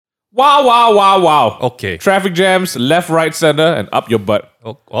Wow. Okay. Traffic jams, left, right, center, and up your butt.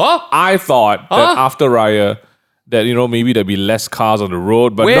 Oh? I thought that after Raya, that, maybe there'd be less cars on the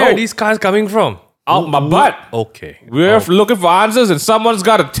road, but Where no. are these cars coming from? Out my butt. Okay. We're looking for answers, and someone's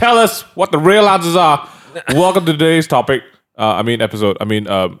got to tell us what the real answers are. Welcome to today's topic. Episode.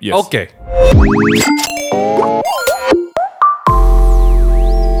 Yes. Okay.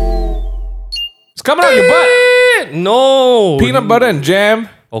 It's coming out your butt. No. Peanut butter and jam.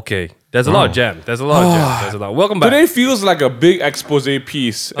 Okay. There's a lot of jam. Welcome back. Today feels like a big expose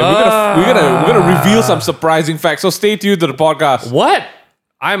piece, and we're gonna reveal some surprising facts. So stay tuned to the podcast. What?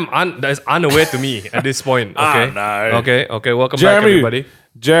 That is unaware to me at this point. Okay. No. Okay. Welcome back, everybody.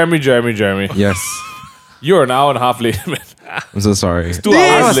 Jeremy. Yes. You're an hour and a half late, man. I'm so sorry. 2 I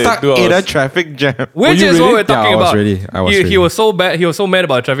hours was late. stuck 2 in a hours. traffic jam. Which you is what really? we're talking Yeah, I was about. ready. I was He ready. was so bad. He was so mad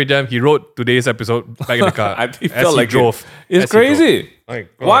about traffic jam. He wrote today's episode back in the car. He as felt he like drove. It's As he drove. crazy. My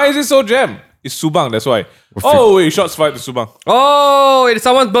God. Why is it so jam? It's Subang, that's why. Oh wait, shots fired to Subang. Oh, it's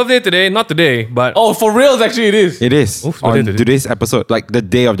someone's birthday today. Not today, but Oh, for reals, actually it is. It is Oof, on today. today's episode, like the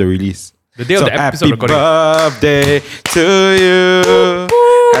day of the release. the day of the episode happy recording. birthday to you.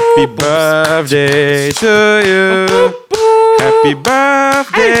 Happy birthday to you. Happy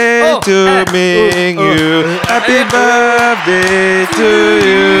birthday to Ming Yu. Happy birthday to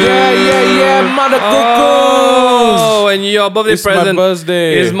you. Yeah, mother Oh, and your birthday It's my present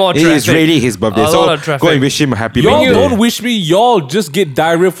birthday. is more It traffic. is really his birthday, A lot so of traffic. go and wish him a happy Y'all birthday. don't wish me. Y'all just get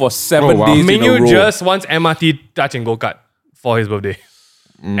diarrhea for 7 wow. days in a Menu row. just wants MRT touch and go kart for his birthday.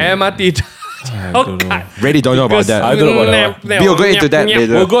 MRT touch and go kart. Really don't know about that. I don't know about that. We'll go into that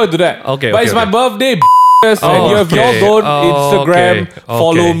later. We'll go into that. Okay, but it's okay, my okay. birthday. And if y'all don't Instagram,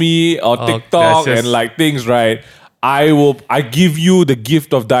 follow me or TikTok that's just- and things, right? I give you the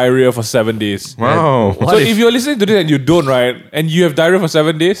gift of diarrhea for 7 days. Wow. So if you're listening to this and you don't, right, and you have diarrhea for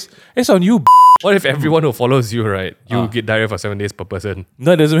 7 days, it's on you. What if everyone who follows you, right, you get diarrhea for 7 days per person?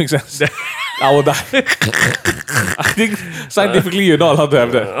 No, it doesn't make sense. I will die. I think scientifically you're not allowed to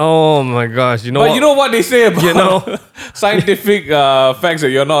have that. Oh my gosh, you know But what? you know what they say about You know? scientific facts that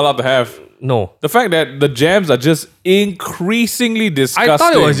you're not allowed to have? No. The fact that the jams are just increasingly disgusting. I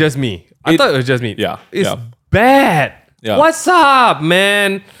thought it was just me. Yeah, It's yeah. bad. Yeah. What's up,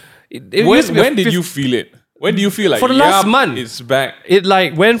 man? It used to be a When did fif- you feel it? When do you feel like For the last "Yup, month. it's back? It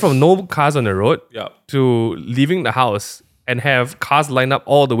went from no cars on the road Yeah. to leaving the house and have cars lined up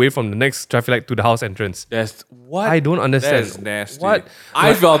all the way from the next traffic light to the house entrance. That's what I don't understand. That's nasty. What?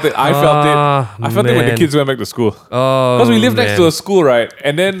 I felt it. I felt it when the man. kids went back to school. Oh, Because we live next man. to a school, right?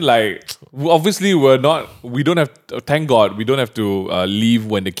 And then obviously we don't have, thank God, we don't have to leave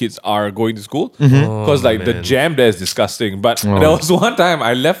when the kids are going to school. Because the jam there is disgusting. But there was one time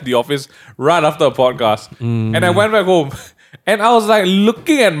I left the office right after a podcast and I went back home and I was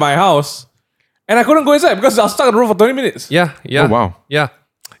looking at my house and I couldn't go inside because I was stuck in the room for 20 minutes. Yeah. Oh, wow. Yeah.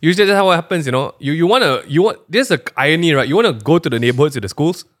 Usually that's how it happens, you know. You want there's a irony, right? You want to go to the neighborhoods, to the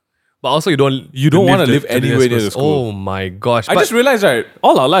schools, but also you don't wanna to live anywhere near the school. Oh my gosh. I just realized, right,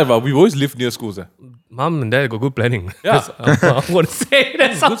 all our life, we've always lived near schools. Mom and dad got good planning. Yeah. I'm going to say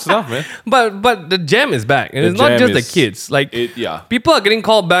that's Good stuff, man. But the jam is back, and The it's not jam just the is- kids. Yeah. People are getting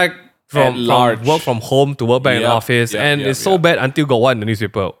called back At from large. work from home to work back in the Yeah, office, yeah, and yeah, it's so yeah. bad until got what in the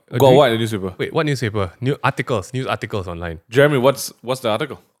newspaper. Got what in the newspaper? Wait, what newspaper? News articles online. Jeremy, what's the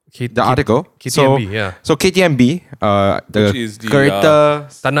article? The article. KTMB, yeah. So KTMB, the Which is the, Kereta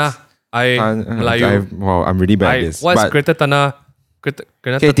Tanah Air Melayu. I'm really bad at this. What's But Kereta Tanah?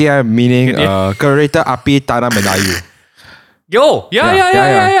 Kereta KTM meaning KTM. Kereta Api Tanah Melayu. Yo,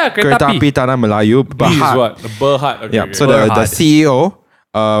 yeah. Kereta Api Tanah Melayu. B is Berhad. what? The Berhad. Okay, Yeah. okay. So the Berhad. CEO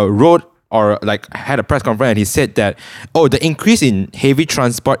wrote or had a press conference and he said that the increase in heavy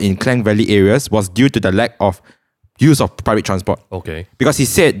transport in Klang Valley areas was due to the lack of use of public transport. Okay. Because he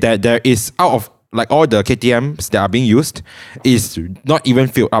said that there is out of all the KTMs that are being used is not even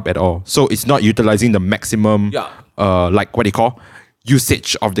filled up at all. So it's not utilizing the maximum what they call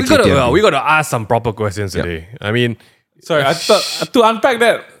usage of the KTM. We gotta ask some proper questions today. I mean, Sorry, I thought to unpack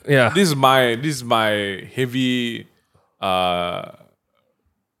that. Yeah. This is my heavy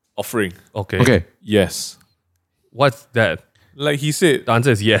offering. Okay. Yes. what's that? Like he said. The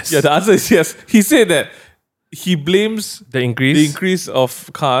answer is yes. Yeah, the answer is yes. He said that he blames The increase. the increase of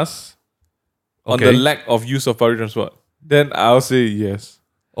cars on the Okay. lack of use of public transport. Then I'll say yes.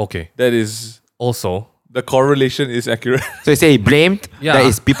 Okay. That is Also, the correlation is accurate. So he said he blamed Yeah. that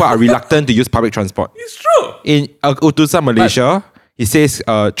is people are reluctant to use public transport. It's true. In Utusan, Malaysia, he says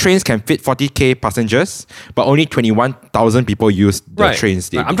trains can fit 40k passengers, but only 21,000 people use the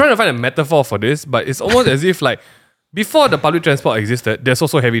trains. Like, I'm trying to find a metaphor for this, but it's almost as if before the public transport existed, there's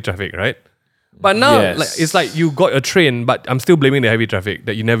also heavy traffic, right? But now, Yes. it's like you got a train, but I'm still blaming the heavy traffic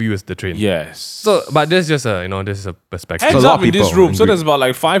that you never used the train. Yes. So, but there's just this is a perspective. Hands a lot up of in this people room. So agree. there's about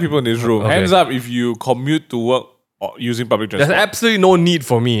like 5 people in this room. Okay. Hands up if you commute to work or using public There's transport. absolutely no need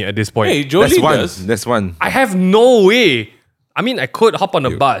for me at this point. Hey, That's Jolie one. does. That's one. I have no way. I mean, I could hop on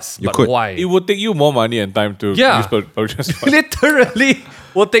a bus, you but could. why? It would take you more money and time to Yeah. use public transport. Literally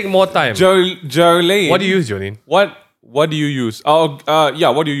will take more time. Jolene. What do you use, Jolene? What do you use? Oh, yeah.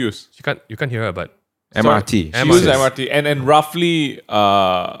 What do you use? You can't hear her, but MRT. She uses MRT, and roughly,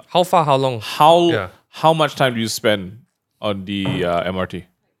 how far? How long? Yeah. how much time do you spend on the MRT?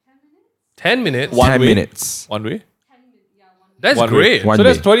 10 minutes. 10 way? minutes. One way. That's One great. Way. One So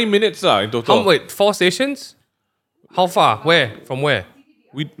that's way. 20 minutes in total. Wait, 4 stations? How far? Where? From where?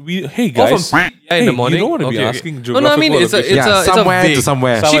 Hey Oh, guys. from in the morning. You don't want to be Okay, asking okay. No, I mean geographical it's a location. it's Yeah, a it's a somewhere vague. to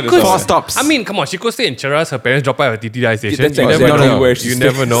somewhere. She Somewhere to could somewhere. 4 stops. I mean, come on. She could stay in Cheras. Her parents drop her at TTI station. That's You never exactly know. where she You stays.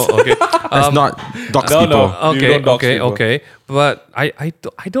 never know. Okay. Let's not dox No, people. no. You Okay, don't dox okay, people. okay. But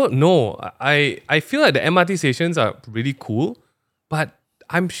I don't know. I feel like the MRT stations are really cool, but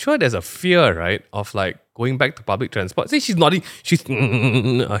I'm sure there's a fear, right, of like going back to public transport. See, she's nodding. She's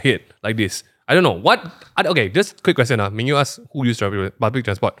ahead like this. I don't know what. Okay, just quick question. Ming, you ask who use public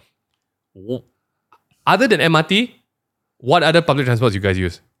transport. Other than MRT, what other public transports you guys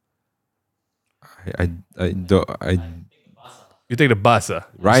use? I don't. You take the bus,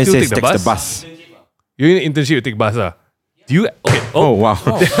 Ryan Still says take text the bus. You in internship, you take bus, Do you? Okay. Oh, wow.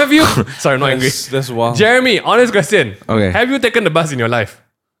 Have you? Sorry, not angry. That's wild. Jeremy, honest question. Okay. Have you taken the bus in your life?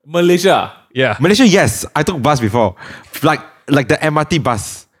 Malaysia. Yeah. Malaysia, yes. I took bus before. Like the MRT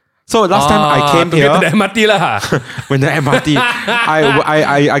bus. So last time I came to here, get to the MRT lah. when the MRT,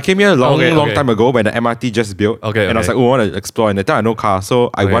 I came here a long Okay. time ago when the MRT just built. Okay, And I was okay. like, I want to explore. And at the time I had no car. So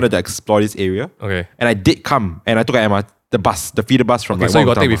I Okay. wanted to explore this area. Okay. And I did come. And I took an MRT, the feeder bus from Okay, like so you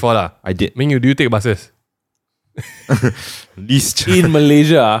got Wang take Tama. before lah. I did. Ming, do you take buses? Least. In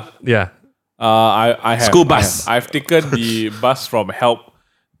Malaysia, Yeah. I have School bus. I've taken the bus from Help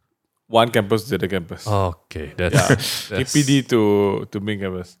one campus to the other campus. Okay, that's KPD to main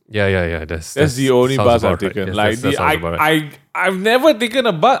campus. Yeah. That's the only sounds bus about I've taken. Yes, Like that sounds about right. I've never taken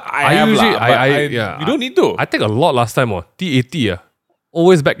a bus. I have usually- lah, but yeah, you don't need to. I take a lot last time. T80.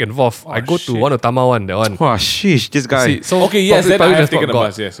 Always back and forth. I go to shit. one of Tama one. That one. Wow, sheesh, this guy. See, so Okay, yes, then I have transport taken a got.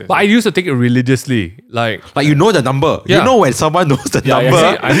 bus, yes. But I used to take it religiously. Like, Like you know the number. Yeah. You know when someone knows the Yeah, number.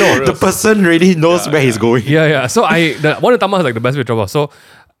 see, I know. The person really knows where he's going. yeah. So one of Tama is like the best way to travel. So,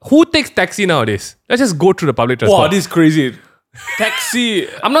 who takes taxi nowadays? Let's just go through the public transport. Wow, this is crazy. Taxi.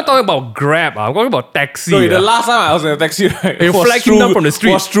 I'm not talking about Grab. I'm talking about taxi. Sorry, the last time I was in a taxi, right? You're was flagging through- down from the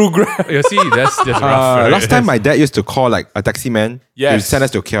street. Was through Grab. You see, that's just rough. Right? Last time my dad used to call like a taxi man Yes. to send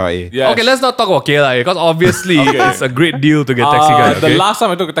us to KLA. Yes. Okay, let's not talk about KLIA because obviously Okay. it's a great deal to get taxi guys. Okay? The last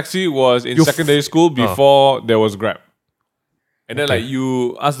time I took a taxi was in secondary school before there was Grab. And then like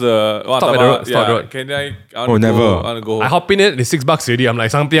you ask the Stop at the road, stop at the road. Can I Oh, never. I want to go home. I hop in it, it's $6 already. I'm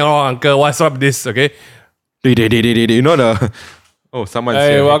like, something wrong, uncle. What's up this? Okay. You know the... Oh, someone's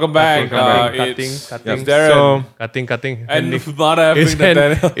Hey, here. welcome back. Cutting, It's cutting. Darren. Cutting. And Mara It's, having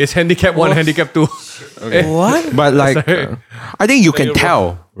the it's handicap 1, handicap 2. What? But like, Sorry. I think you can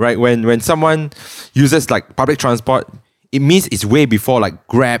tell, right? When someone uses like public transport, it means it's way before like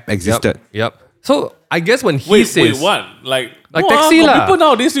Grab existed. Yep. So I guess when he Wait, says, what? Like taxi got lah. people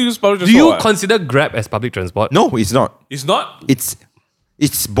nowadays use public do transport. you what? consider Grab as public transport? No, it's not. It's not?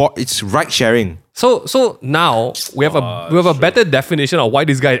 It's ride sharing. So now we have a better definition of why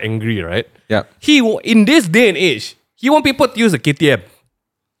this guy is angry, right? Yeah. In this day and age, he want people to use the KTM.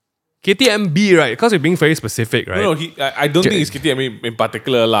 KTMB, right? Because we're being very specific, right? No, I don't think it's KTM in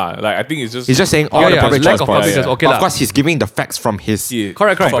particular lah. Like I think it's just He's just saying all Yeah, the yeah, public lack of transport. public transport. Okay of lah. course, he's giving the facts from his. Yeah.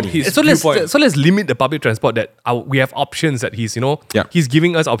 Correct. From his So viewpoint. let's limit the public transport that we have options that he's Yeah. he's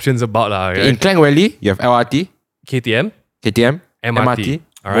giving us options about lah. In Right? Klang Valley, you have LRT, KTM, KTM, MRT.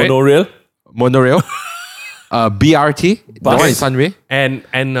 All right. monorail. monorail, BRT, the Bus. one in Sunway, and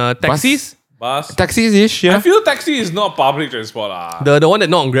taxis. Bus. taxis-ish, I yeah. feel taxi is not public transport lah. The one that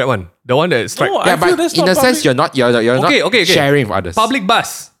not on Grab one. The one that strike. No, Yeah, I feel but that's in not a sense, public. you're not Okay. sharing with others. Public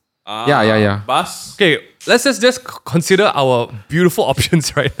bus. Yeah. Bus. Okay, let's just consider our beautiful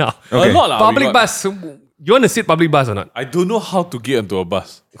options right now. Okay. A lot lah. Public we got- bus. You want to sit public bus or not? I don't know how to get into a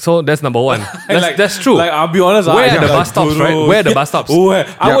bus. So that's number one. That's true. Like I'll be honest. Where I are the like, bus stops, don't right? know. Where are the bus stops? Where?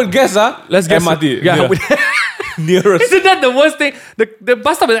 I Yeah. would guess Let's guess. MRT. Yeah. Nearest. Isn't that the worst thing? The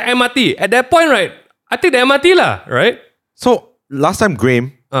bus stop is MRT. At that point, right? I take the MRT lah, right? So last time,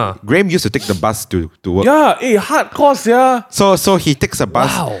 Graham, Graham used to take the bus to work. Yeah, hard course, yeah. So he takes a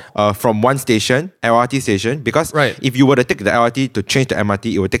bus Wow. from one station, LRT station, because Right. if you were to take the LRT to change the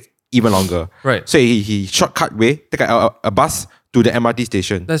MRT, it would take even longer. Right. So he shortcut way, take a bus to the MRT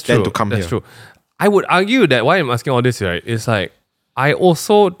station, That's true. then to come That's here. true. I would argue that why I'm asking all this, right, is like I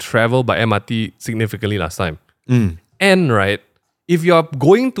also traveled by MRT significantly last time. And right, if you're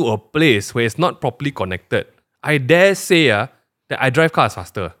going to a place where it's not properly connected, I dare say that I drive cars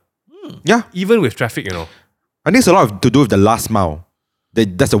faster. Yeah, Even with traffic, I think it's a lot to do with the last mile.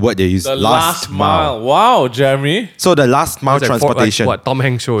 That's the word they use. The last mile. Wow, Jeremy. So the last mile It's like transportation. what Tom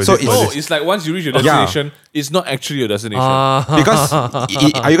Hanks show is So it? it's- No, it's like once you reach your destination, it's not actually your destination. Because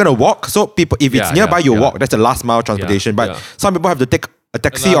are you gonna walk? So people, if it's Yeah, nearby, yeah, you yeah. walk. That's the last mile transportation. But yeah. some people have to take a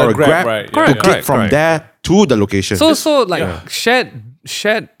taxi Another or a Grab, Grab right, to yeah. get Correct, from correct. there to the location. So like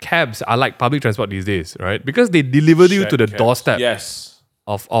shared cabs are like public transport these days, right? Because they deliver you to the Shared cabs. doorstep Yes.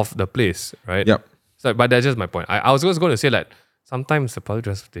 of the place, right? Yep. So, but that's just my point. I was just going to say that sometimes the public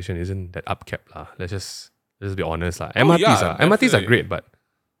transportation isn't that upkept lah. Let's just be honest lah. MRTs yeah, MRTs are definitely. great, but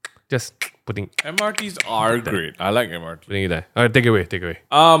just putting MRTs are great. I like MRT. it there. All right, take it away.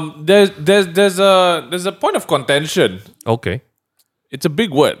 There's a point of contention. Okay. It's a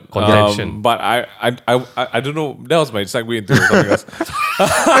big word. Contention. But I don't know. That was my segue into something else.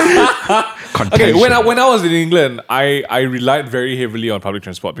 Okay, when I was in England, I relied very heavily on public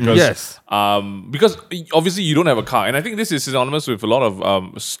transport because Yes. because obviously you don't have a car, and I think this is synonymous with a lot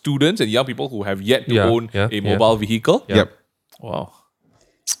of students and young people who have yet to own a mobile vehicle. Yep. Wow.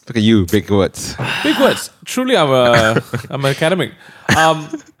 Look at you, big words. Big words. Truly, I'm an academic.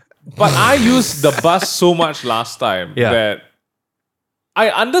 But I used the bus so much last time that I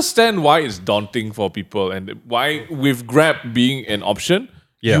understand why it's daunting for people and why with Grab being an option,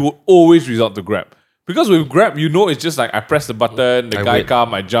 you will always resort to Grab. Because with Grab, it's just like I press the button, the guy wait.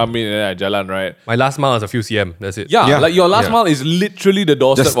 come, I jump in, and then I jalan, right? My last mile is a few cm. That's it. Yeah, Yeah. like your last Yeah. mile is literally the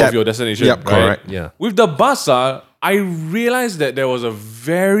doorstep The step. of your destination. Yep, right? correct. Yeah. With the bus, I realized that there was a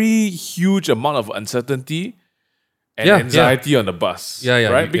very huge amount of uncertainty and anxiety on the bus. Yeah,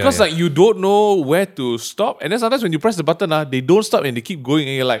 Right? Because like you don't know where to stop. And then sometimes when you press the button, they don't stop and they keep going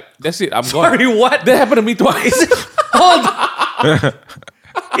and you're like, that's it, I'm gone. Sorry, what? That happened to me twice.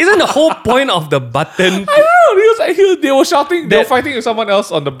 Isn't the whole point of the button? I don't know. They were shouting. They were fighting with someone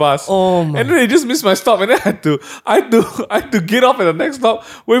else on the bus. Oh my. And then they just missed my stop, and then I had to get off at the next stop,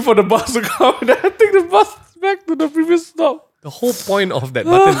 wait for the bus to come, and then I take the bus back to the previous stop. The whole point of that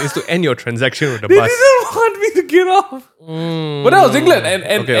button is to end your transaction with the They bus. didn't want me to get off. But that was England, and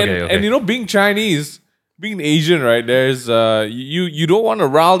Okay. being Chinese, being Asian, right? There's you don't want to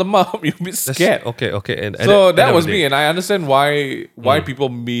rile them up. You're a bit That's- scared. Okay. And So that was me, and I understand why people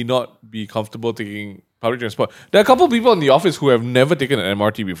may not be comfortable taking public transport. There are a couple of people in the office who have never taken an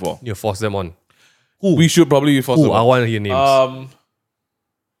MRT before. You force them on. We should probably force them. I want to hear names.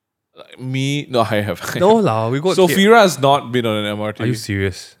 Me? No, I have. No lah, we got. Sophia has not been on an MRT. Are you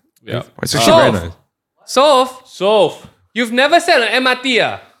serious? Yeah. It's actually very nice. Soph, Soph. you've never sat on MRT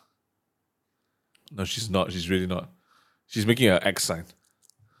ah? No, she's not. She's really not. She's making an X sign.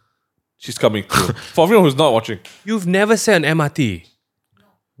 She's coming through. For everyone who's not watching. You've never sat on MRT.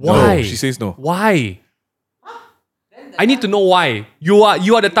 Why? No, she says no. Why? I need to know why. You are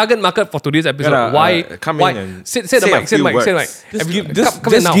the target market for today's episode. Gotta, why? come why? in and Say the say a mic. Say the few mic. Say the mic. words. Have you- Just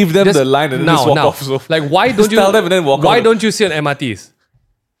come in now. give them the line and then just walk off, so. Like why don't Just you tell them and then walk Why out. don't you sit on MRTs?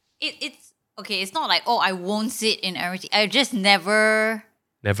 It's okay. It's not like I won't sit in everything. I just never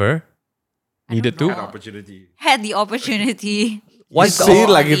Never needed know. to. Opportunity. had the opportunity. What's You say it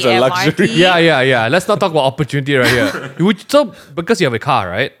on like it's the a luxury. MRT. Yeah. Let's not talk about opportunity right here. So because you have a car,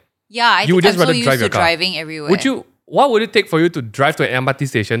 right? Yeah, I You would think just I'm so rather drive used your to car. driving everywhere. What would it take for you to drive to an MRT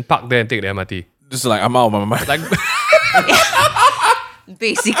station, park there, and take the MRT? Just like, I'm out of my mind. Like,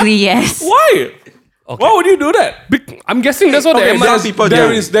 Basically, yes. Why? Why would you do that? I'm guessing that's what the MRT people There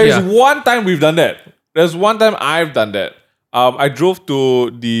do. is Yeah. one time we've done that. There's one time I've done that. I drove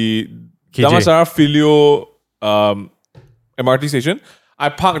to the KJ. Damansara Filio MRT station. I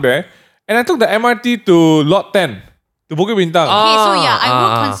parked there and I took the MRT to Lot 10 to Bukit Bintang. Okay, so yeah, I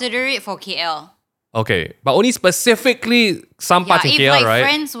would ah. consider it for KL. Okay, but only specifically some Yeah, parts in if KL, like right?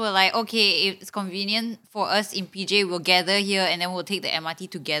 friends were like, okay, if it's convenient for us in PJ, we'll gather here and then we'll take the MRT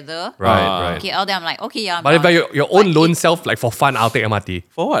together. Right. KL, then I'm like, okay, yeah. I'm But if down. like your own But lone it- self, like for fun, I'll take MRT.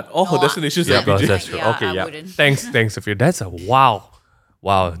 For what? All her No, destinations yeah, are Because PJ. that's true. Yeah, Okay, I yeah. wouldn't. Thanks, Sophia. That's a wow.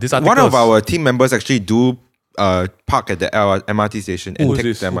 This article One of is- our team members actually do park at the MRT station and Who is take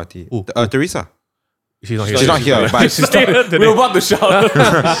this? the MRT. Who? Teresa. She's not here. She's not here, but We were about to shout.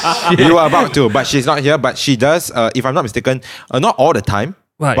 you are about to, but she's not here. But she does, if I'm not mistaken, not all the time.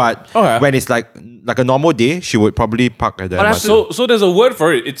 Right. But Okay. when it's like a normal day, she would probably park at the But MRT. So there's a word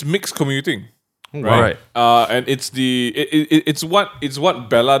for it. It's mixed commuting. Right. And it's what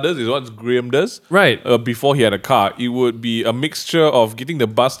Bella does, is what Graham does. Right. Before he had a car, it would be a mixture of getting the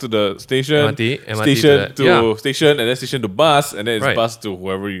bus to the station, MRT station to that. station, and then station to bus, and then it's Right. bus to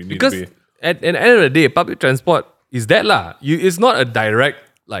whoever you need Because to be. at the end of the day, public transport is that lah. It's not a direct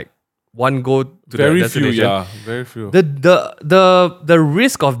like one go to the Very few, destination. yeah, very few. The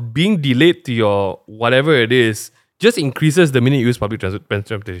risk of being delayed to your whatever it is just increases the minute you use public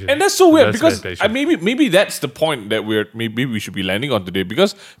transportation. And that's so weird because Transportation. maybe that's the point that maybe we should be landing on today,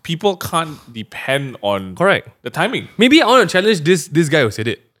 because people can't depend on Correct. the timing. Maybe I want to challenge this guy who said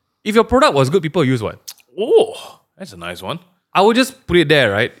it. If your product was good, people use what? Oh, that's a nice one. I would just put it there,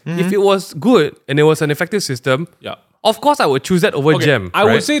 right? If it was good and it was an effective system, Yeah. of course I would choose that over Gem. I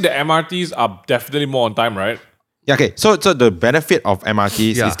right? would say the MRTs are definitely more on time, right? Yeah, okay. So the benefit of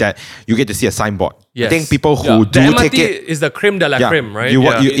MRTs Yeah. is that you get to see a signboard. I Yes. think people who Yeah. the do MRT take it. is the creme de la creme, right?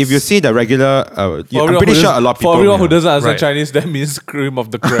 If you see the regular, I'm pretty sure a lot of people. For everyone who doesn't understand Right. Chinese, that means cream of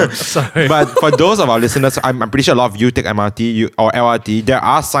the creme. Sorry. But for those of our listeners, I'm pretty sure a lot of you take MRT or LRT. There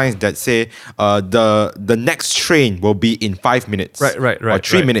are signs that say the next train will be in 5 minutes, Right, or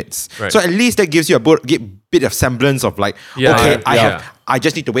 3 minutes. Right. So at least that gives you a bit of semblance of like, Yeah, okay, yeah. I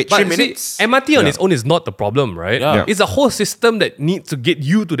just need to wait But 3 see, minutes. MRT on its own is not the problem, right? Yeah. It's a whole system that needs to get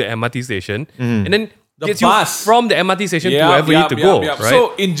you to the MRT station and then The gets bus. you from the MRT station to wherever you need to go, right?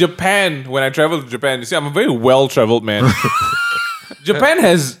 So in Japan, when I travel to Japan, you see, I'm a very well-traveled man. Japan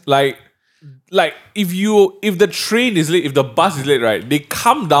has like if the train is late, if the bus is late, right? They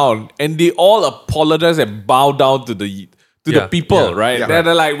come down and they all apologize and bow down to the Yeah, people, yeah, right? yeah.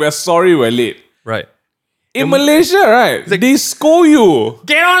 They're like, we're sorry, we're late. Right. In Malaysia, right? They scold you.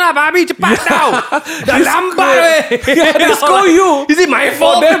 Get on lah, babi, cepat tau. Dah lambat weh. Yeah, they scold you. Is it my For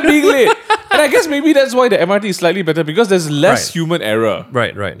fault? them being late. And I guess maybe that's why the MRT is slightly better, because there's less Right. human error.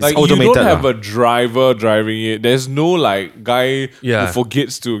 Right. Like It's you don't automated have lah. a driver driving it. There's no like guy Yeah. who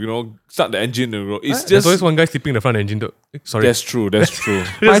forgets to start the engine. It's There's just always one guy sleeping in the front engine though. Sorry. that's true. That's true.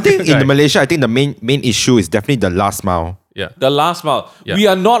 But I think Guy. in Malaysia, I think the main issue is definitely the last mile. Yeah. The last mile. Yeah. We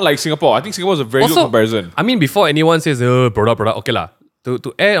are not like Singapore. I think Singapore is a very good comparison. I mean, before anyone says, product, okay lah. To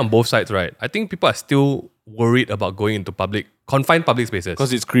err on both sides, right? I think people are still worried about going into confined public spaces.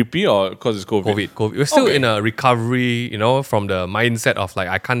 Because it's creepy or because it's COVID? COVID. We're still Okay. in a recovery, from the mindset of like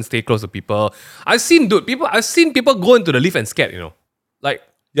I can't stay close to people. I've seen people go into the lift and scared, Like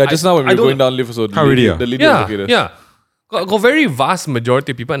Yeah, just now when we I were going down lift also. really? The lady was okay. yeah. Got very vast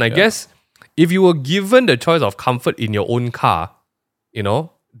majority of people. And I guess if you were given the choice of comfort in your own car,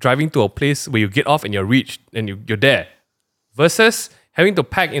 driving to a place where you get off and you're reached and you're there, versus having to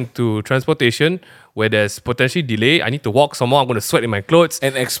pack into transportation where there's potentially delay, I need to walk somewhere, I'm going to sweat in my clothes.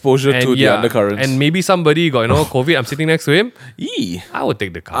 And exposure to the undercurrents. And maybe somebody got, COVID, I'm sitting next to him. Eee. I would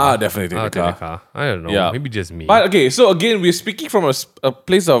take the car. Definitely I take would the take car. the car. I don't know. Yeah. Maybe just me. But okay, so again, we're speaking from a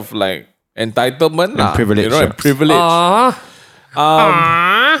place of like entitlement and privilege, and privilege.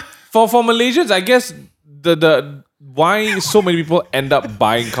 Ah. For Malaysians, I guess the why so many people end up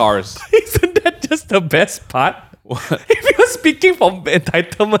buying cars. Isn't that just the best part? If you're speaking from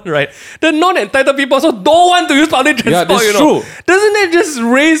entitlement, right? The non-entitled people also don't want to use public transport. that's true. Doesn't it just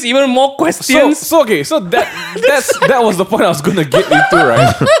raise even more questions? So that was the point I was gonna get into,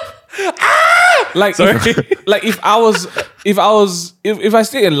 right? Like if I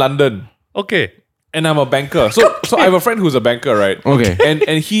stay in London Okay. and I'm a banker, so I have a friend who's a banker, right? Okay.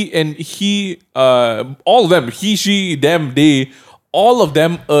 and he all of them, he, she, them, they, all of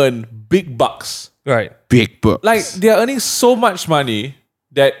them earn big bucks. Right. Big bucks. Like they're earning so much money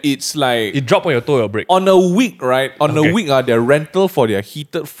that it's like It drop on your toe or break. on a week, right? On Okay. a week, their rental for their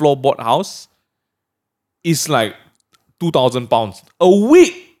heated floorboard house is like £2,000 a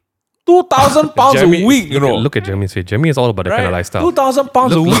week. £2,000 Jeremy- a week, Look at Jeremy's face. Jeremy is all about that kind of lifestyle.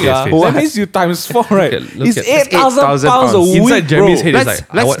 £2,000 a Look week. at his face. That means you times 4, right? Look It's at- £8,000 a week. Inside Jeremy's bro. head is let's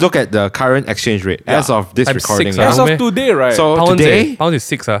like, let's look at the current exchange rate as of this Times recording. 6, ah. As of today, right? So pounds, today, pounds is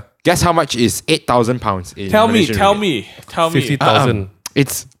 6, guess how much is £8,000 in tell me. Malaysian ringgit? 50,000.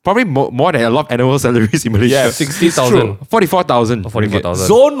 It's probably more than a lot of annual salaries in Malaysia. Yeah, 60,000. 44,000. 44,000.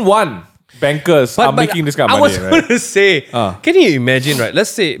 Zone 1 bankers are making this kind of I money, was right? going to say, can you imagine, right? Let's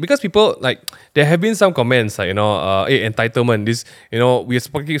say, because people, like, there have been some comments, like, hey, entitlement, this, we are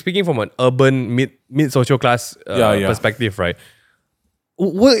speaking from an urban mid-social class perspective, right?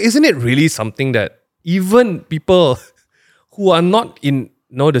 Well, isn't it really something that even people who are not in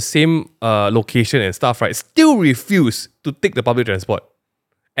the same location and stuff, right, still refuse to take the public transport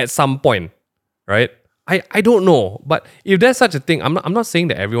at some point, right? I don't know. But if there's such a thing, I'm not saying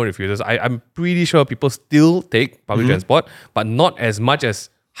that everyone refuses. I'm pretty sure people still take public transport, but not as much as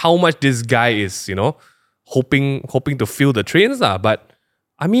how much this guy is, hoping to fill the trains. But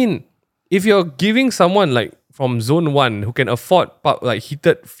I mean, if you're giving someone like from zone 1 who can afford like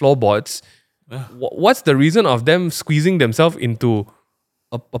heated floorboards, what's the reason of them squeezing themselves into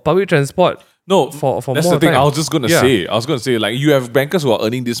a public transport? No, for that's more the thing. time? I was going to say, like, you have bankers who are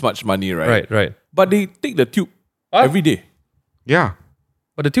earning this much money, right? Right. But they take the tube every day. Yeah.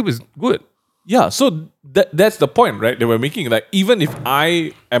 But the tube is good. Yeah, so that's the point, right? That we're making. Like, even if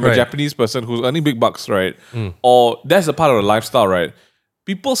I am a Right. Japanese person who's earning big bucks, right? Or that's a part of the lifestyle, right?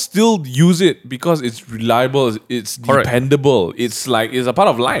 People still use it because it's reliable, it's Correct. dependable. It's like, it's a part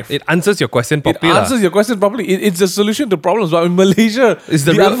of life. It answers your question It properly. answers your question properly. It's a solution to problems. But in Malaysia, Is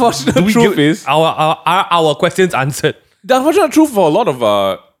the real- unfortunate do we truth give is, our questions answered. the unfortunate truth for a lot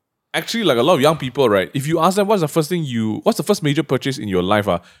of actually, like, a lot of young people, right? If you ask them what's the first major purchase in your life,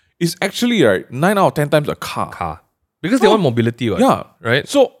 it's actually, right, 9 out of 10 times a car. Because they want mobility, right? Yeah. Right?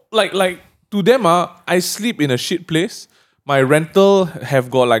 So like to them, I sleep in a shit place. My rental have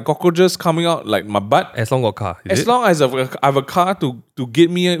got like cockroaches coming out like my butt. As long as got car. As long as I have a car to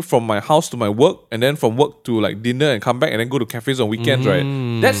get me from my house to my work, and then from work to like dinner and come back and then go to cafes on weekends, right?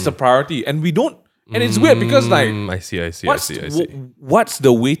 That's the priority. And we don't, and it's weird because like, I see. what's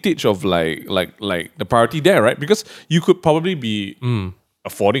the weightage of like the priority there, right? Because you could probably be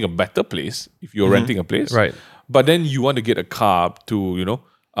affording a better place if you're renting a place, Right. But then you want to get a car to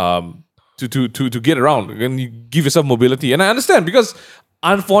to get around and you give yourself mobility. And I understand because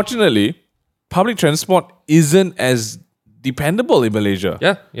unfortunately, public transport isn't as dependable in Malaysia.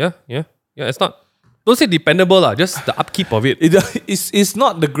 Yeah. It's not. Don't say dependable, just the upkeep of it. It's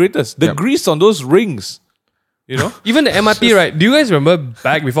not the greatest. The grease on those rings, Even the MRT, right? Do you guys remember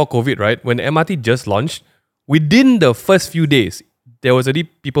back before COVID, right? When the MRT just launched, within the first few days, there was already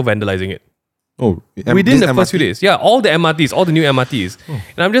people vandalizing it. Oh, Within the first few days. Yeah, all the MRTs, all the new MRTs.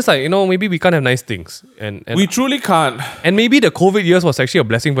 And I'm just like, maybe we can't have nice things. And we truly can't. and maybe the COVID years was actually a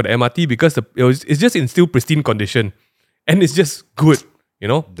blessing for the MRT because it's just in still pristine condition. And it's just good. There's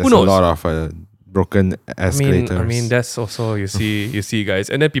Who knows? a lot of broken escalators. I mean, that's also you see, guys,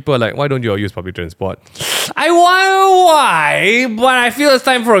 and then people are like, "Why don't you all use public transport?" I wonder why, but I feel it's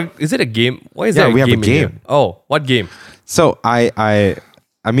time for. Is it a game? Why is Yeah, there a we have a game? in here? game. Oh, what game? So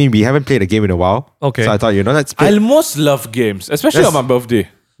I mean, we haven't played a game in a while. Okay. So I thought, let's play. I almost love games, especially on my birthday.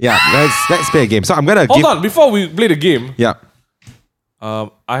 Yeah, let's play a game. So I'm gonna Hold on, before we play the game, Yeah.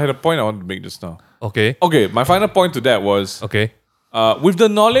 I had a point I wanted to make just now. Okay, Okay, my final point to that was okay, with the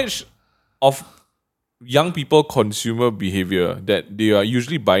knowledge of young people consumer behavior that they are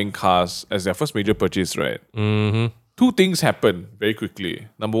usually buying cars as their first major purchase, right? Mm-hmm. Two things happen very quickly.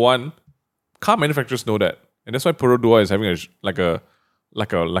 Number one, car manufacturers know that, and that's why Perodua is having a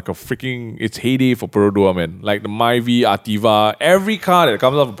freaking its heyday for Perodua, man. Like the Myvi, Ativa, every car that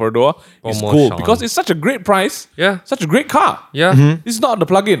comes out of Perodua is Almost gold Sean. because it's such a great price. Yeah. Such a great car. yeah. It's not the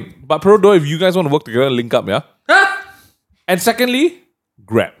plug-in, but Perodua, if you guys want to work together, link up, yeah. And secondly,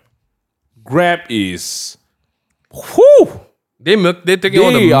 Grab. Grab is, whew, They're taking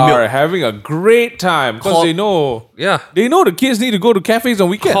all the they are milk. having a great time because Call- they know Yeah, the kids need to go to cafes on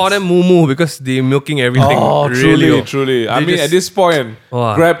weekends. call them Mumu because they're milking everything. Oh, really. truly. I They mean, just- at this point,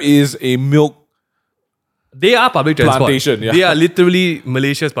 Wow. Grab is a milk. They are public transport. Plantation, yeah. They are literally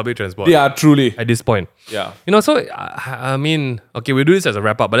Malaysia's public transport. They are truly. At this point. Yeah. So I mean, okay, we'll do this as a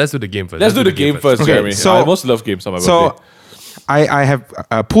wrap up, but let's do the game first. Let's do the game first, Okay, Jeremy. so- I most love games on my So birthday. I have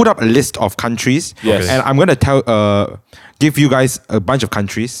pulled up a list of countries. Yes. And I'm gonna give you guys a bunch of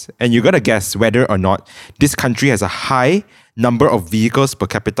countries, and you're gonna guess whether or not this country has a high number of vehicles per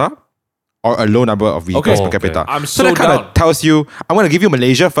capita or a low number of vehicles Okay. per capita. Okay. I'm so that so kind down. of tells you. I'm gonna give you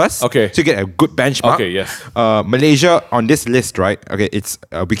Malaysia first. Okay. So you get a good benchmark. Okay, yes. Malaysia on this list, right? Okay, it's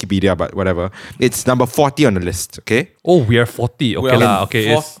Wikipedia, but whatever. It's number 40 on the list. Okay. Oh, we are 40. Okay, We are lah.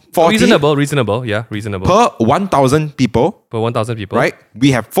 Okay, it's 40? reasonable. Yeah, reasonable. Per 1,000 people, Per 1,000 people. right?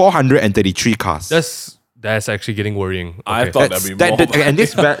 We have 433 cars. That's actually getting worrying. I Okay. thought That's- that'd be more. and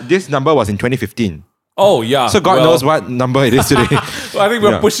this number was in 2015. Oh, yeah. So God knows what number it is today. I think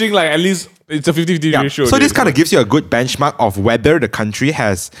we're Yeah. pushing like at least it's a 50-50 Yeah. ratio. So this dude. kind of gives you a good benchmark of whether the country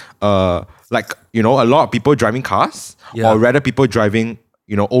has a lot of people driving cars, Yeah. or rather people driving,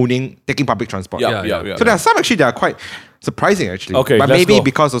 taking public transport. Yeah. So there are some actually that are quite surprising actually. Okay, but let's maybe go.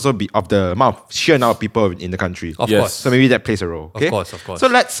 because also of the sheer number of people in the country. Of Yes. course. So maybe that plays a role. Okay? course, of course. So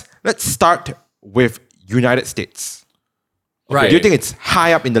let's start with United States. Right. Do you think it's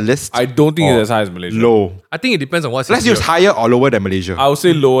high up in the list? I don't think Or it's as high as Malaysia. Low. I think it depends on what city Let's use you're- higher or lower than Malaysia. I would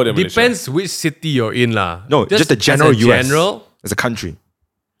say lower than Malaysia. Depends which city you're in lah. No, just the general as a US. general, As a country.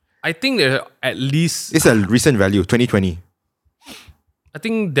 I think there are at least, It's a recent value, 2020. I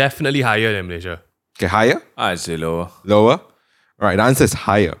think definitely higher than Malaysia. Okay, higher? I'd say lower. Lower? All right, the answer is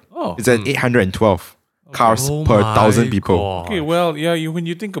higher. Oh. It's at 812 cars Oh per my 1,000 people. God. Okay, well, yeah, when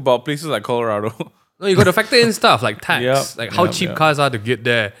you think about places like Colorado, No, you got to factor in stuff like tax, Yep, like how yep, cheap yep. cars are to get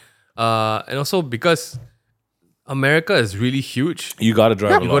there, and also because America is really huge, you gotta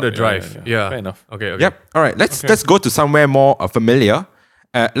drive. a you lot. got to drive. Yeah, Fair enough. Okay. Yep. All right, let's go to somewhere more familiar.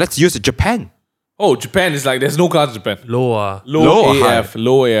 Let's use Japan. Oh, Japan is like there's no cars in Japan. Lower. Low or high?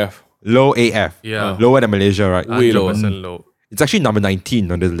 Low AF. Low AF. Yeah. Lower than Malaysia, right? Way lower. 100% low. It's actually number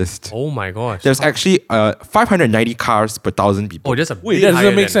 19 on the list. Oh my gosh. There's actually 590 cars per 1,000 people. Oh, just a Wait, bit that higher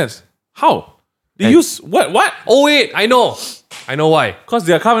doesn't make than- sense. How? They And- use what? What? Oh wait, I know why. Because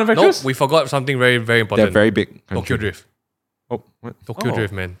they are car Nope, manufacturers. we forgot something very very They're important. very big. Tokyo country. Drift. Oh, what? Tokyo Oh.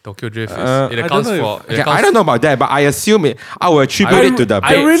 Drift, man. Tokyo Drift. It I accounts don't know for. if- it Okay, accounts- I don't know about that, but I assume I will attribute it to the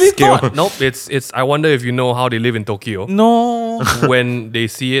I big really scale. thought- Nope, it's. I wonder if you know how they live in Tokyo. No. When they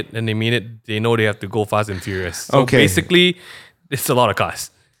see it and they mean it, they know they have to go fast and furious. So Okay. basically, it's a lot of cars.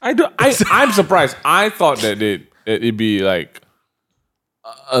 I'm surprised. I thought that it'd be like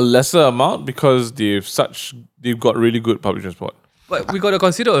a lesser amount because they've got really good public transport. But we got to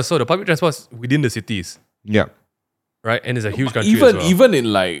consider also the public transport within the cities, Yeah. right? And it's a huge country as well. Even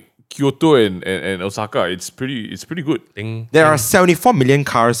in like Kyoto and Osaka, it's pretty good. Ding, There ding, are 74 million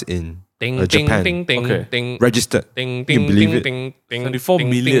cars in ding, ding, Japan ding, ding, Okay. ding, registered. ding, Can you ding, believe ding, it? ding, ding, 74 ding,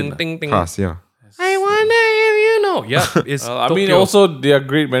 million ding, ding, ding. Cars, yeah. I wonder if you know. Yeah, it's I mean, Tokyo. also they are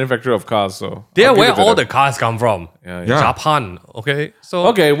great manufacturer of cars, so They're I'll give where it to all them. the cars come from. Yeah. Yeah. Japan. Okay, so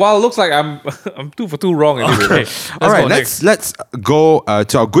Okay, well, looks like I'm 2 for 2 wrong. Anyway. Okay, All right, go next. let's go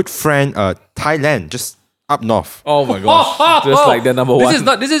to our good friend Thailand, just up north. Oh my gosh, just like the number one.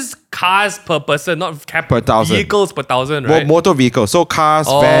 This is cars per person, not Per 1,000. vehicles per 1,000, right? Motor vehicles, so cars,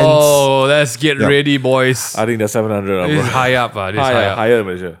 vans. Oh, let's get ready, boys. I think that's 700. This is high up. This is high up. higher than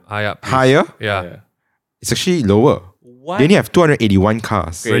Malaysia. High up. please. Higher? Yeah. It's actually lower. What? They only have 281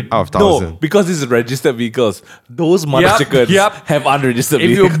 cars out of 1,000. No, because this is registered vehicles. Those mother Yep, chickens yep. have unregistered If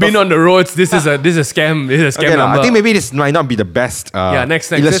vehicles. you've been on the roads, this is a scam. This is a scam Okay, lah, number. I think maybe this might not be the best yeah,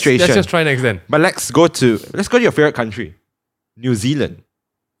 next. illustration. Let's just try next then. But let's go to your favorite country, New Zealand.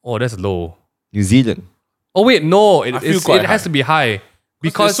 Oh, that's low. New Zealand. Oh wait, no, I feel quite it has high. to be high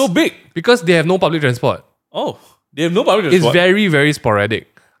because it's so big. because they have no public transport. Oh, they have no public It's transport. very very sporadic.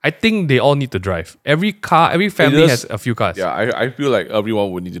 I think they all need to drive. Every family does- has a few cars. Yeah, I feel like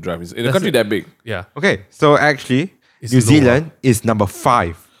everyone would need to drive. In a That's country it. that big. Yeah. Okay, so actually, It's New lower. Zealand is number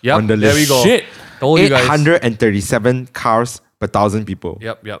 5 Yep, on the there list. we go. Shit. Told you guys. 837 cars per 1,000 people.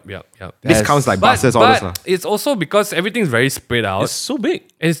 Yep. This counts like buses, all those. But it's also because everything's very spread out. It's so big.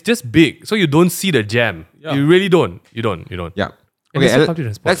 And it's just big, so you don't see the jam. Yeah. You really don't. You don't. Yeah. And Okay, it's a public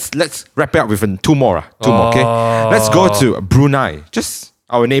transport. let's wrap it up with two more. Two more, okay? Let's go to Brunei. Just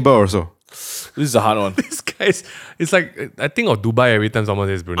our neighbor also. This is a hard one. This guy's. It's like I think of Dubai every time someone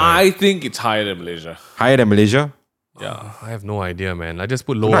says Brunei. I think it's higher than Malaysia. Higher than Malaysia? Yeah. I have no idea, man. I just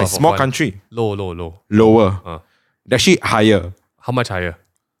put lower. Brunei, for small fun. country. Low. Lower. Actually higher How much higher?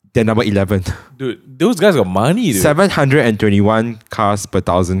 than number 11. Dude, those guys got money, dude. 721 cars per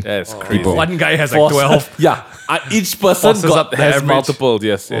 1,000 That's crazy. people. One guy has like Force- 12. Yeah. Each person Forces up the has average. multiple.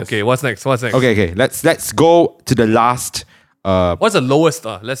 Yes. Okay, what's next? Okay. Let's go to the last. What's the lowest?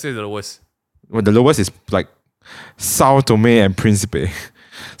 Let's say the lowest. Well, the lowest is like Sao Tome and Principe.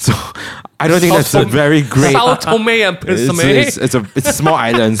 So I don't think that's a very great. Sao Tome and Principe. It's a small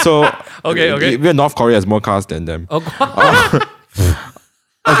island. So Okay. We're North Korea has more cars than them. Okay.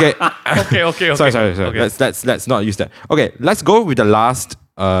 Okay. Sorry. Okay. Let's not use that. Okay, let's go with the last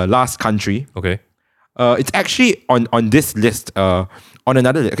country. Okay. It's actually on this list. On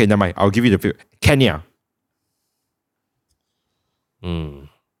another. Okay, never mind. I'll give you the few. Kenya.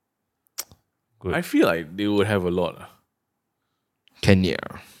 I feel like they would have a lot. Kenya.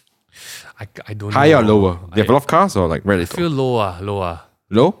 I don't Higher know. or lower? They have a lot of cars or like very I little? feel lower.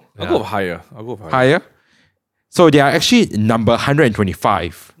 Low? I'll go higher. Higher? So they are actually number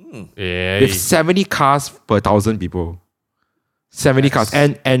 125 Yeah. with 70 cars per 1,000 people. 70 cars.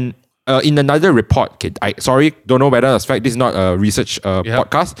 And in another report, okay, don't know whether that's fact. This is not a research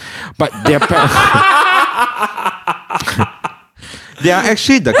podcast, but they're they are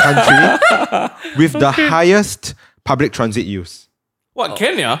actually the country with the highest public transit use. What,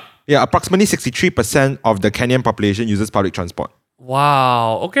 Kenya? Yeah, approximately 63% of the Kenyan population uses public transport.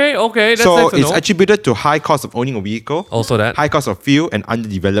 Wow. Okay. That's So nice to it's know. attributed to high cost of owning a vehicle, Also that. high cost of fuel, and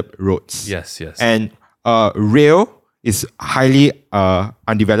underdeveloped roads. Yes. And rail is highly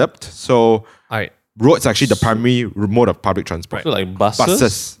undeveloped. So Alright. roads are actually the primary mode of public transport. So like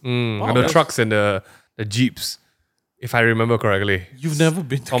buses. And the trucks and the jeeps, if I remember correctly. You've never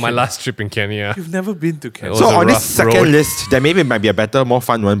been to On my Kenya. last trip in Kenya. You've never been to Kenya. was So a on this rough second road. list, there maybe might be a better, more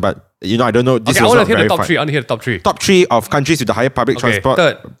fun one, but I don't know. This Okay, I is want not to hear very the top fun. three. I want to hear the top three. Top 3 of countries with the higher public Okay, transport.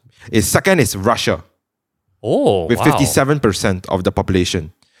 third. Second is Russia Oh, with wow. 57% of the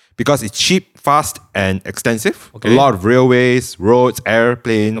population. Because it's cheap, fast, and extensive. Okay. A lot of railways, roads,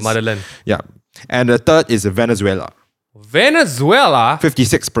 airplanes. The motherland. Yeah. And the third is Venezuela. Venezuela.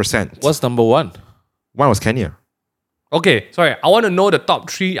 56%. What's number one? One was Kenya. Okay, sorry. I want to know the top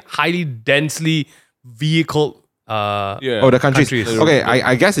 3 highly densely vehicle. Yeah. Oh, the countries. Countries. Okay,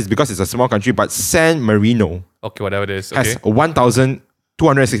 I guess it's because it's a small country, but San Marino Okay, whatever it is. has Okay.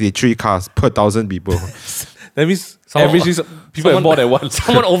 1,263 cars per 1,000 people. That means Someone- averagely people have more than one.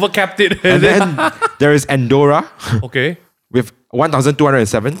 Someone overcapped it. And then there is Andorra okay. with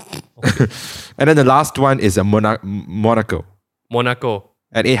 1,207. And then the last one is Monaco Monaco.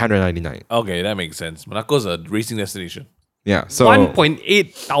 at 899. Okay, that makes sense. Monaco's a racing destination. Yeah, so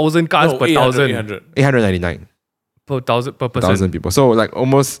 1.8 thousand cars per 800, thousand. 800. 899 Per thousand per person. 1,000 people. So like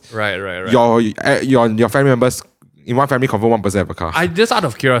almost Right. your family members in one family confirm 1% have a car. I just out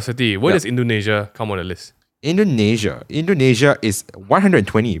of curiosity, where Yeah. does Indonesia come on the list? Indonesia is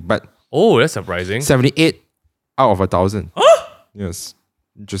 120, but Oh, that's surprising. 78 out of 1,000. Yes,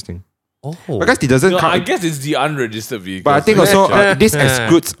 interesting. Oh, Because it doesn't No, I count. guess it's the unregistered vehicle. But I think also this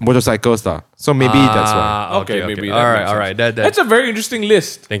excludes motorcycles, lah. So maybe that's why. Okay, maybe that All right, makes all sense. right. That. That's a very interesting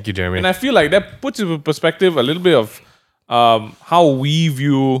list. Thank you, Jeremy. And I feel like that puts into perspective a little bit of how we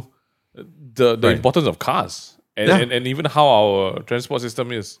view the Right. importance of cars and, Yeah. and even how our transport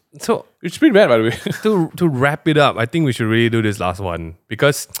system is. so It's pretty bad, by the way. to wrap it up, I think we should really do this last one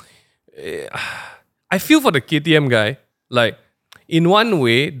because I feel for the KTM guy. Like, in one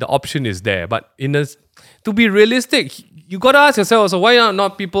way, the option is there, but to be realistic, you gotta ask yourself. So why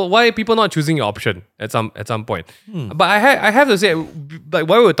are people not choosing your option at some point? But I have to say, like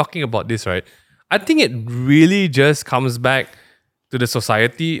while we're talking about this, right? I think it really just comes back to the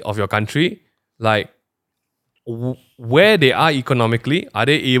society of your country, like where they are economically. Are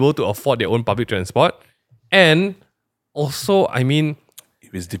they able to afford their own public transport? And also, I mean,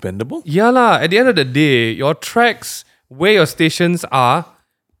 If it's dependable. yeah lah, at the end of the day, your tracks, where your stations are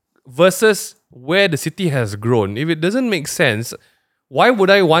versus where the city has grown. If it doesn't make sense, why would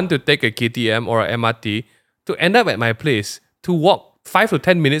I want to take a KTM or a MRT to end up at my place to walk 5 to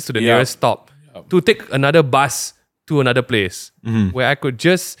 10 minutes to the Yeah. nearest stop, to take another bus to another place where I could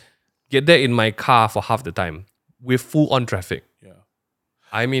just get there in my car for half the time with full on traffic? Yeah.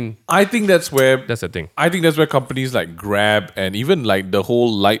 I mean, I think that's where that's the thing. I think that's where companies like Grab and even like the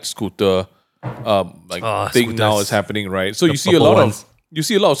whole light scooter thing now scooters. is happening, right? So you see a purple lot ones.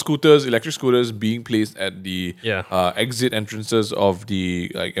 of scooters, electric scooters being placed at the Yeah. exit entrances of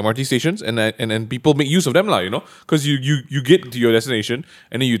the like MRT stations, and then people make use of them, like, because you get to your destination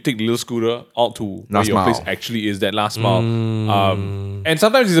and then you take the little scooter out to where Last your mile. place actually is, that last mile. And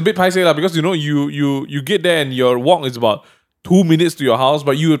sometimes it's a bit paiseh lah, because you get there and your walk is about 2 minutes to your house,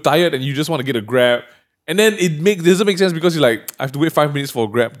 but you're tired and you just want to get a Grab. And then it doesn't make sense because you're like, I have to wait 5 minutes for a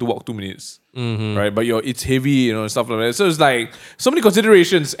Grab to walk 2 minutes. Right? But it's heavy, and stuff like that. So it's like so many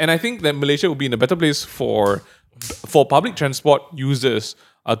considerations. And I think that Malaysia would be in a better place for public transport users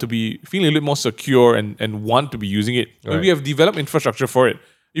to be feeling a little bit more secure and want to be using it. We have developed infrastructure for it.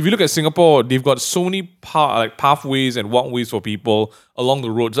 If you look at Singapore, they've got so many pathways and walkways for people along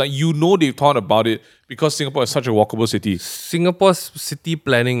the roads. Like, they've thought about it because Singapore is such a walkable city. Singapore's city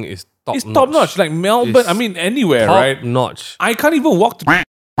planning is top It's notch. top notch. Like Melbourne, It's I mean anywhere, Top right? notch. I can't even walk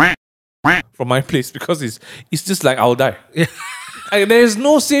from my place because it's just like I'll die. There's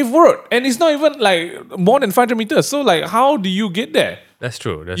no safe road, and it's not even like more than 500 meters. So like, how do you get there? That's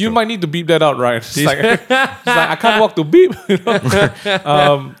true. That's You true. might need to beep that out, right? It's like, I can't walk to beep.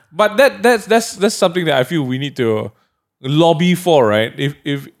 But that's something that I feel we need to lobby for, right?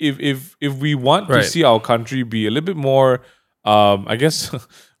 If we want to Right. see our country be a little bit more, I guess,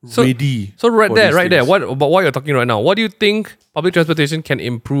 ready. So right for there, these right there. things. What about what you're talking right now? What do you think public transportation can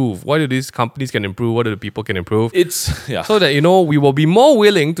improve? What do these companies can improve? What do the people can improve? It's So that we will be more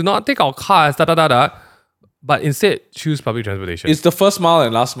willing to not take our cars, but instead choose public transportation. It's the first mile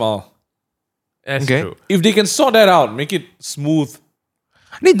and last mile. That's Okay. true. If they can sort that out, make it smooth.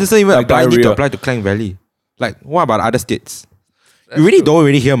 It doesn't even Like need to diarrhea. apply to Klang Valley. Like, what about other states? You really don't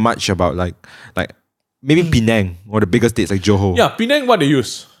really hear much about like maybe Penang or the bigger states like Johor. Yeah, Penang, what they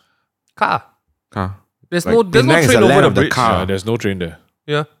use? Car. Car. There's Like, no Penang is train the over land the of the bridge. car. Yeah, there's no train there.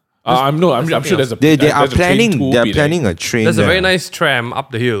 Yeah. I'm sure there's a. They are there's a train planning. to They are Penang. planning a train. There's a there. very nice tram up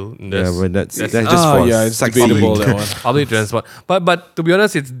the hill. Yeah, but that's just Ah, for yeah, it's sightseeing. debatable, that one. Public transport. But to be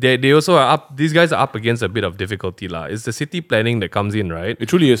honest, it's they also are up. These guys are up against a bit of difficulty lah. It's the city planning that comes in, right? It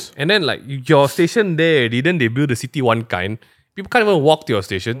truly is. And then like your station there, didn't they build the city one kind? People can't even walk to your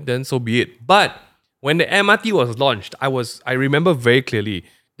station, then so be it. But when the MRT was launched, I remember very clearly,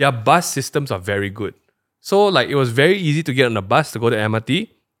 their bus systems are very good. So like it was very easy to get on a bus to go to MRT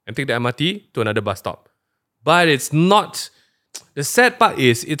and take the MRT to another bus stop. But it's not, the sad part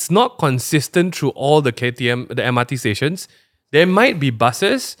is it's not consistent through all the the MRT stations. There might be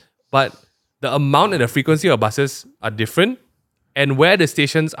buses, but the amount and the frequency of buses are different. And where the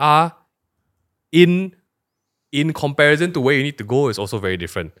stations are in comparison to where you need to go is also very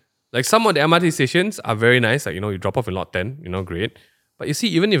different. Like some of the MRT stations are very nice, like, you drop off in lot 10, great. But you see,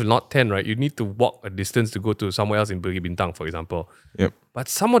 even if lot 10, right, you need to walk a distance to go to somewhere else in Bukit Bintang, for example. Yep. But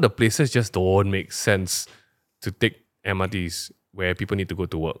some of the places just don't make sense to take MRTs where people need to go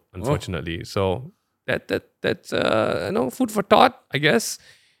to work, unfortunately. So that's food for thought, I guess.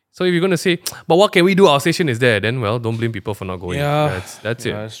 So if you're going to say, but what can we do? Our station is there. Then, well, don't blame people for not going. Yeah. That's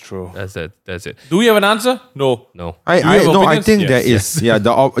it. That's true. That's it. Do we have an answer? No. No. you have I opinions? think Yes. there is. Yeah,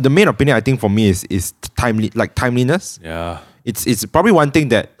 the main opinion I think for me is timeliness. Yeah. It's probably one thing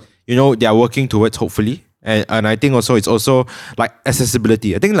that they are working towards, hopefully. And I think also it's also like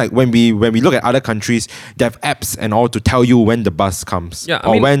accessibility. I think like when we look at other countries, they have apps and all to tell you when the bus comes, Yeah, I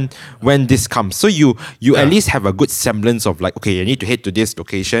or mean- when this comes. So you at least have a good semblance of like, okay, you need to head to this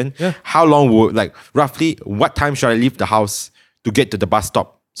location. Yeah. How long will, like, roughly what time should I leave the house to get to the bus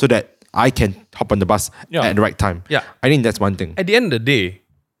stop so that I can hop on the bus Yeah. at the right time? Yeah. I think that's one thing. At the end of the day,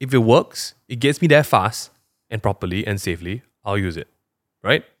 if it works, it gets me there fast and properly and safely, I'll use it.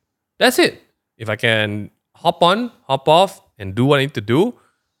 Right? That's it. If I can hop on, hop off, and do what I need to do,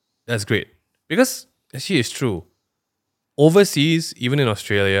 that's great. Because actually it's true. Overseas, even in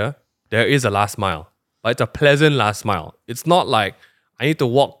Australia, there is a last mile. But it's a pleasant last mile. It's not like I need to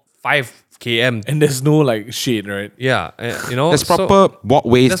walk 5 km. And there's no like shade, right? Yeah, There's so- proper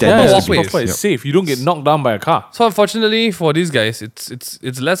walkways There's that proper needs to it's be- walkways. proper, it's safe. You don't get knocked down by a car. So unfortunately for these guys,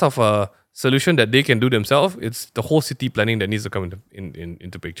 it's less of a solution that they can do themselves. It's the whole city planning that needs to come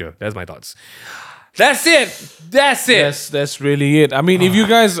into picture. That's my thoughts. That's it. That's really it. I mean, if you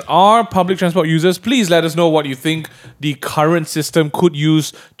guys are public transport users, please let us know what you think the current system could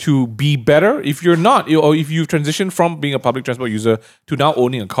use to be better. If you're not, or if you've transitioned from being a public transport user to now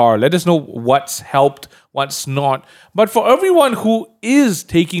owning a car, let us know what's helped, what's not. But for everyone who is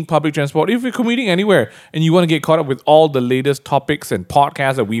taking public transport, if you're commuting anywhere and you want to get caught up with all the latest topics and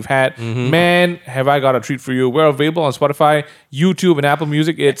podcasts that we've had, man, have I got a treat for you. We're available on Spotify, YouTube, and Apple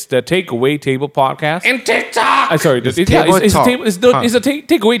Music. It's the Takeaway Table Podcast. And TikTok. It's a Table Talk.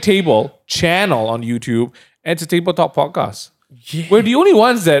 Takeaway Table channel on YouTube, and it's a Table Talk podcast. We're the only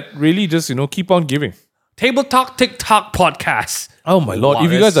ones that really just keep on giving. Table Talk TikTok podcast. Oh my lord! Wow,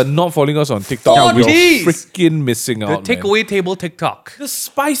 if you guys are that's- not following us on TikTok, you're 40s. freaking missing The out. man. takeaway table TikTok. the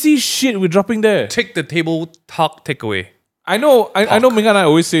spicy shit we're dropping there. Take the Table Talk takeaway. I know Ming and I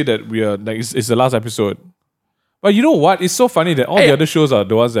always say that we are like it's the last episode. But you know what? It's so funny that all the other shows are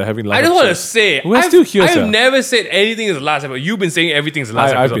the ones that are having last I just want to episodes. say, We're still here, I've sir. never said anything is the last episode. You've been saying everything's the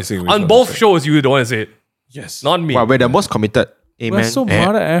last I've episode. been saying On which both one. shows, you don't want to say it. Yes. Not me. Wow, we're the most committed. Amen. We're so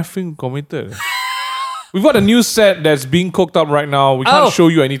mother effing committed. We've got a new set that's being cooked up right now. We can't Oh. show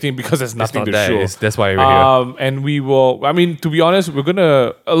you anything because there's It's nothing not to that. show. That's why we're here. And we will, I mean, to be honest,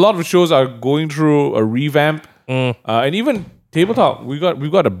 a lot of shows are going through a revamp. And even Table Talk, we've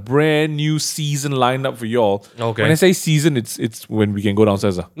got a brand new season lined up for y'all. Okay. When I say season, it's when we can go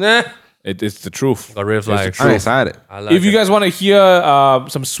downstairs. Nah. It's the truth. Got red It's the flags. I'm truth. excited. I like If you it. guys want to hear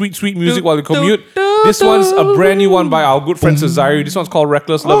some sweet music while you commute, do, this one's a brand new one by our good friend Cesare. This one's called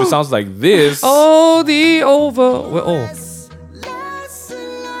Reckless Love. It sounds like this. Oh, the over.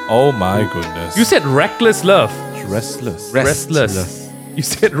 Oh my goodness. You said reckless love. restless. Restless. You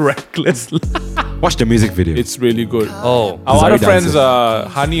said reckless love. Watch the music video. It's really good. Oh. Our Zari other friends,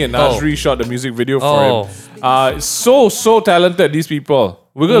 dances. Hani and Nazri, shot the music video for Oh. him. So talented, these people.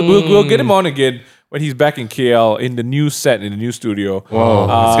 We'll get him on again when he's back in KL in the new set, in the new studio. Whoa,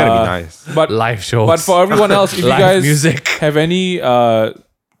 it's gonna be nice. But Live shows. But for everyone else, if you Live guys music. have any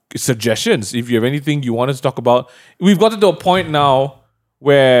suggestions, if you have anything you want us to talk about, we've gotten to a point now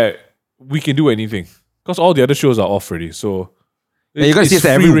where we can do anything because all the other shows are off already. So Yeah, you're gonna see it's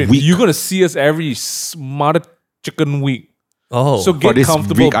us every free reign. week. You're gonna see us every mother chicken week. Oh. So For get this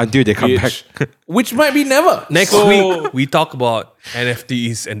comfortable week until they come bitch. Which might be never. Next So- week, we talk about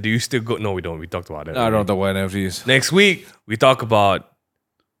NFTs. And do you still go? No, we don't. We talked about it. I don't know what NFTs. Next week, we talk about.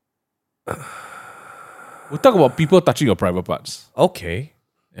 We'll talk about people touching your private parts. Okay.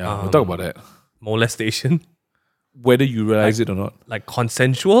 Yeah, we'll talk about that. Molestation. Whether you realize it or not. Like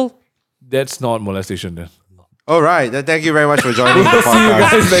consensual. That's not molestation then. All right. Then thank you very much for joining the See you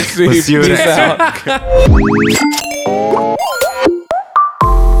podcast. guys next week. We'll see you Peace next out.